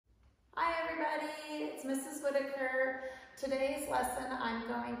it's Mrs. Whitaker. Today's lesson, I'm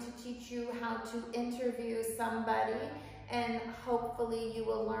going to teach you how to interview somebody, and hopefully you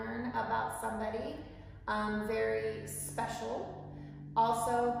will learn about somebody very special.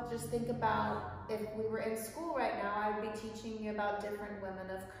 Also, just think about if we were in school right now, I would be teaching you about different women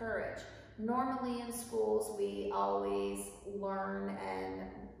of courage. Normally in schools, we always learn and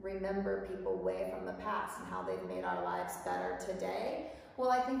remember people way from the past and how they've made our lives better today. Well,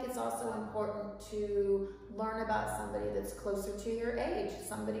 I think it's also important to learn about somebody that's closer to your age,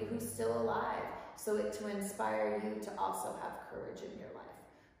 somebody who's still alive, so to inspire you to also have courage in your life.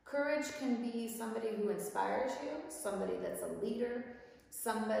 Courage can be somebody who inspires you, somebody that's a leader,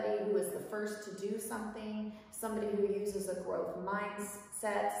 somebody who is the first to do something, somebody who uses a growth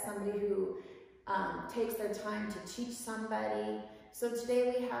mindset, somebody who takes their time to teach somebody. So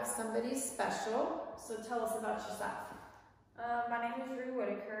today we have somebody special. So tell us about yourself. My name is Rhiannon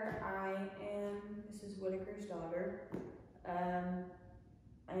Whitaker. I am Mrs. Whitaker's daughter, and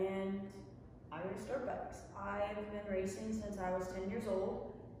I race dirt bikes. I've been racing since I was 10 years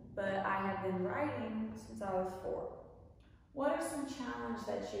old, but I have been riding since I was 4. What are some challenges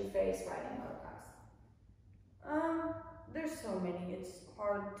that you face riding motocross? There's so many. It's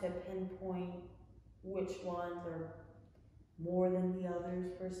hard to pinpoint which ones are more than the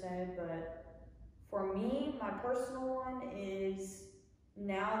others per se, but for me, my personal one is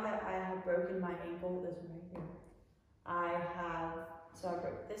now that I have broken my ankle, this one right here, I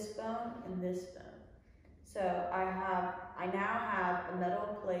broke this bone and this bone. So I now have a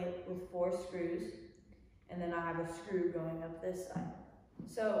metal plate with 4 screws, and then I have a screw going up this side.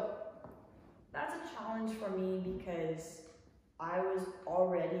 So that's a challenge for me because I was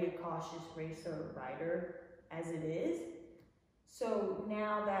already a cautious racer rider as it is. So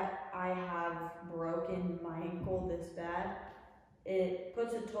now that I have broken my ankle this bad, it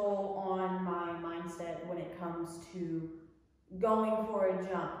puts a toll on my mindset when it comes to going for a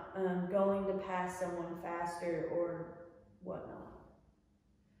jump, going to pass someone faster or whatnot.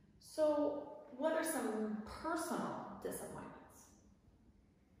 So what are some personal disappointments?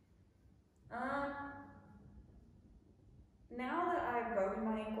 Now that I've broken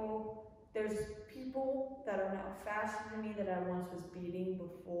my ankle, there's people that are now faster than me that I once was beating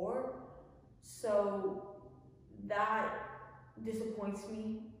before. So that disappoints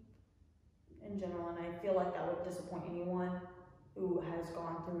me in general, and I feel like that would disappoint anyone who has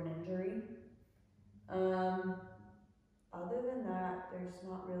gone through an injury. Other than that, there's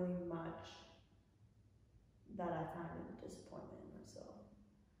not really much that I find a disappointment in myself.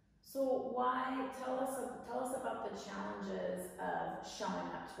 So tell us about the challenges of showing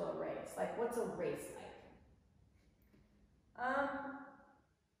up to a race. Like, what's a race like?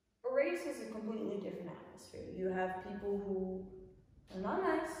 A race is a completely different atmosphere. You have people who are not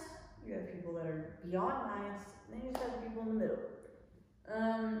nice, you have people that are beyond nice, and then you just have people in the middle.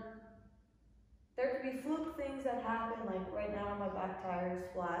 There could be fluke things that happen, like right now my back tire is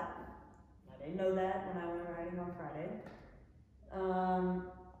flat. I didn't know that when I went riding on Friday.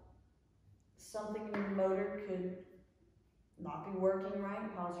 Something in the motor could not be working right,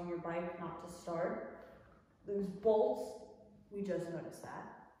 causing your bike not to start. Lose bolts, we just noticed that.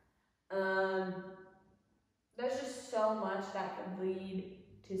 There's just so much that could lead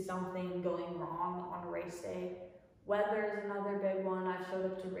to something going wrong on a race day. Weather is another big one. I've showed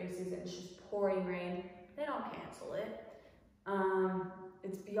up to races and it's just pouring rain. They don't cancel it.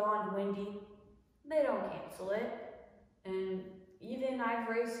 It's beyond windy. They don't cancel it. And even I've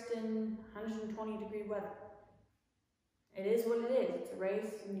raced in 120-degree weather. It is what it is. It's a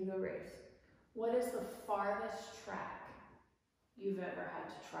race and you go race. What is the farthest track you've ever had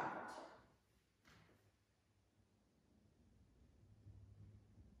to travel to?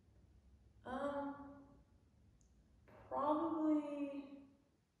 Probably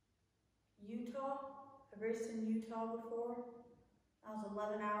Utah. I've raced in Utah before. That was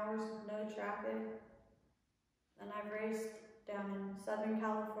 11 hours with no traffic. And I've raced down in Southern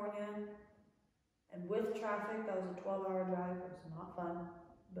California, and with traffic, that was a 12-hour drive. It was not fun,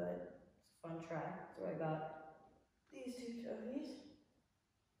 but it's a fun track. So I got these 2 trophies.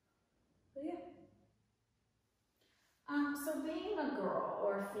 But yeah. So being a girl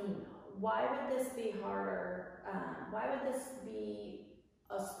or a female, why would this be harder? Why would this be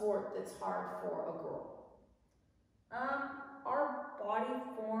a sport that's hard for a girl? Our body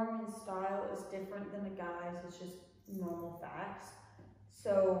form and style is different than a guy's. It's just normal facts.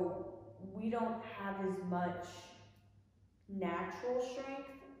 So we don't have as much natural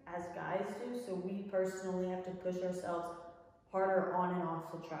strength as guys do. So we personally have to push ourselves harder on and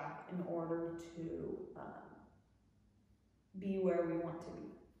off the track in order to be where we want to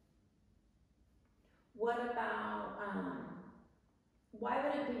be. what about, why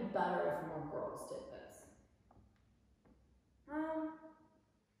would it be better if more girls did this?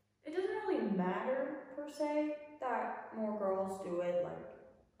 It doesn't really matter per se that more girls do it. Like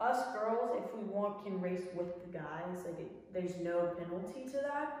us girls, if we want, can race with the guys. Like there's no penalty to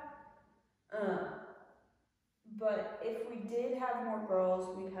that. But if we did have more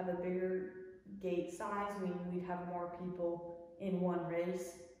girls, we'd have a bigger gate size, meaning we'd have more people in one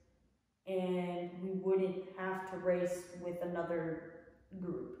race, and we wouldn't have to race with another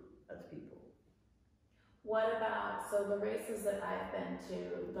group of people. What about, so the races that I've been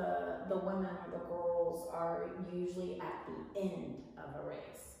to, the women or the girls are usually at the end of a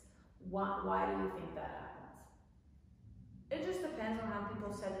race. Why do you think that happens? It just depends on how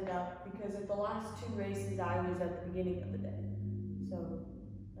people set it up, because at the last 2 races I was at the beginning of the day, so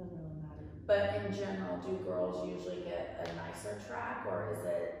it doesn't really matter. But in general, do girls usually get a nicer track, or is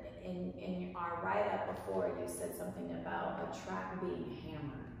it, in our write-up before you said something about a track being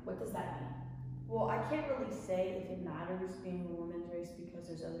hammered? What does that mean? Well, I can't really say if it matters being a women's race, because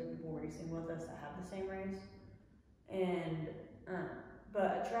there's other people racing with us that have the same race, and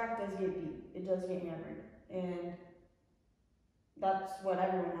but a track does get beat. It does get hammered, and that's what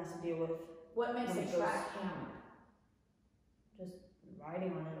everyone has to deal with. What makes a track hammered? Just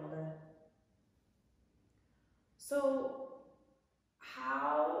riding on it all day. So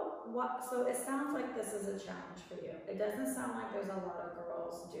so it sounds like this is a challenge for you. It doesn't sound like there's a lot of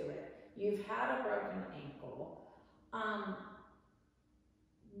girls do it. You've had a broken ankle.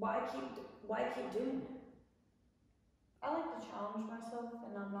 Why keep doing it? I like to challenge myself,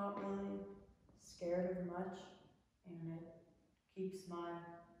 and I'm not really scared of much, and it keeps my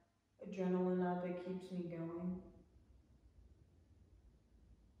adrenaline up, it keeps me going.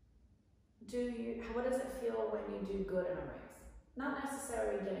 What does it feel when you do good in a race? Not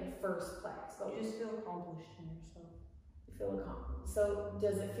necessarily getting first place, but you just feel accomplished in yourself. You feel accomplished. So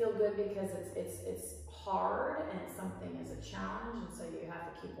does it feel good because it's hard and something is a challenge, and so you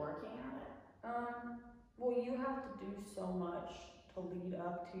have to keep working at it? Well, you have to do so much to lead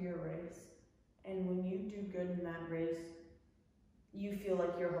up to your race, and when you do good in that race, you feel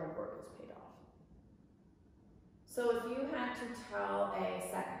like your hard work is paid off. So if you had to tell a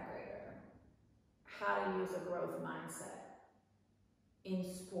second grader how to use a growth mindset in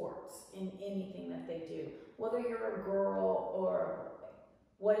sports, in anything that they do, whether you're a girl or a boy,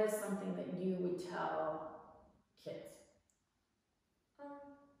 what is something that you would tell kids?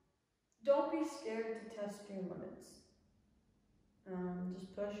 Don't be scared to test your limits.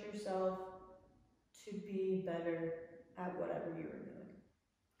 Just push yourself to be better at whatever you're doing.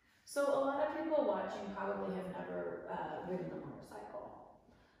 So a lot of people watching probably have never ridden a motorcycle.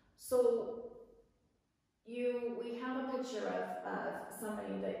 So we have a picture of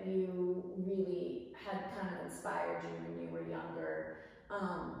somebody that you really had kind of inspired you when you were younger.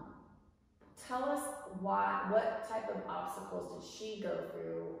 Tell us what type of obstacles did she go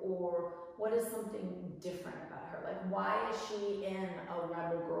through, or what is something different about her? Like, why is she in a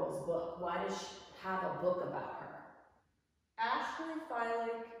Rebel Girls book? Why does she have a book about her? Ashley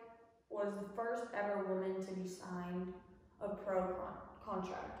Feilich was the first ever woman to be signed a pro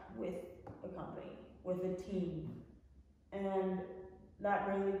contract with a company, with a team, and that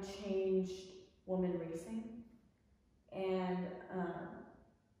really changed women racing. And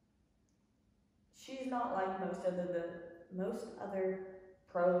she's not like most other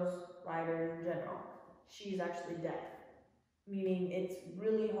pros riders in general. She's actually deaf, meaning it's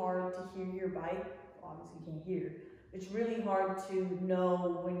really hard to hear your bike. Obviously you can't hear. It's really hard to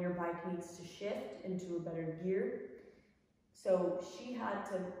know when your bike needs to shift into a better gear. So she had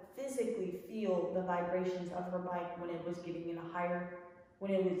to physically feel the vibrations of her bike when it was getting in a higher,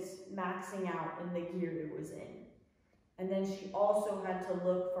 when it was maxing out in the gear it was in. And then she also had to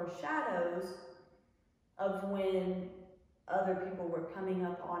look for shadows of when other people were coming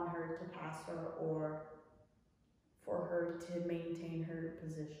up on her to pass her, or for her to maintain her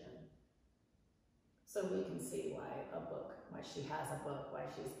position. So we can see why she has a book, why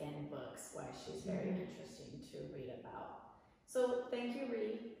she's in books, why she's very interesting to read about. So thank you,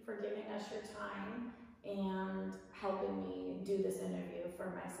 Rhi, for giving us your time and helping me do this interview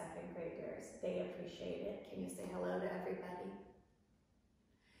for my second graders. They appreciate it. Can you say hello to everybody?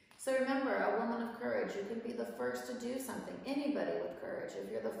 So remember, a woman of courage, you can be the first to do something. Anybody with courage,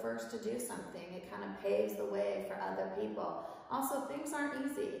 if you're the first to do something, it kind of paves the way for other people. Also, things aren't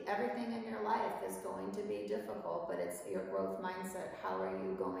easy. Everything in your life is going to be difficult, but it's your growth mindset. How are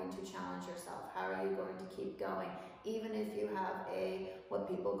you going to challenge yourself? How are you going to keep going? Even if you have what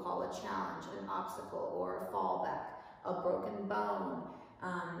people call a challenge, an obstacle, or a fallback, a broken bone.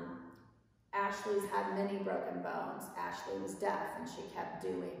 Ashley's had many broken bones. Ashley was deaf and she kept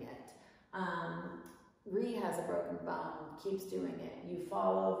doing it. Rhi has a broken bone, keeps doing it. You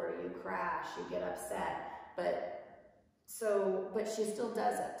fall over, you crash, you get upset, but she still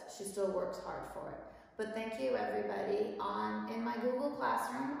does it. She still works hard for it. But thank you, everybody. In my Google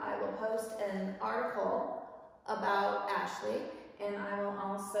Classroom, I will post an article about Ashley, and I will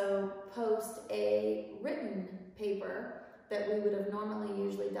also post a written paper that we would have normally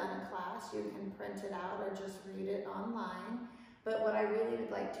usually done in class. You can print it out or just read it online. But what I really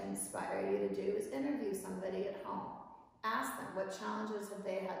would like to inspire you to do is interview somebody at home. Ask them what challenges have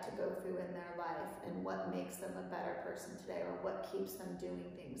they had to go through in their life and what makes them a better person today, or what keeps them doing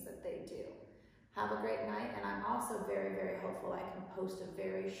things that they do. Have a great night, and I'm also very, very hopeful I can post a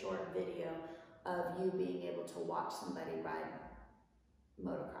very short video of you being able to watch somebody ride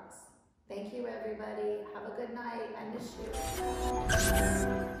motocross. Thank you, everybody. Have a good night. I miss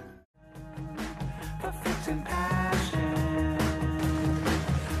you.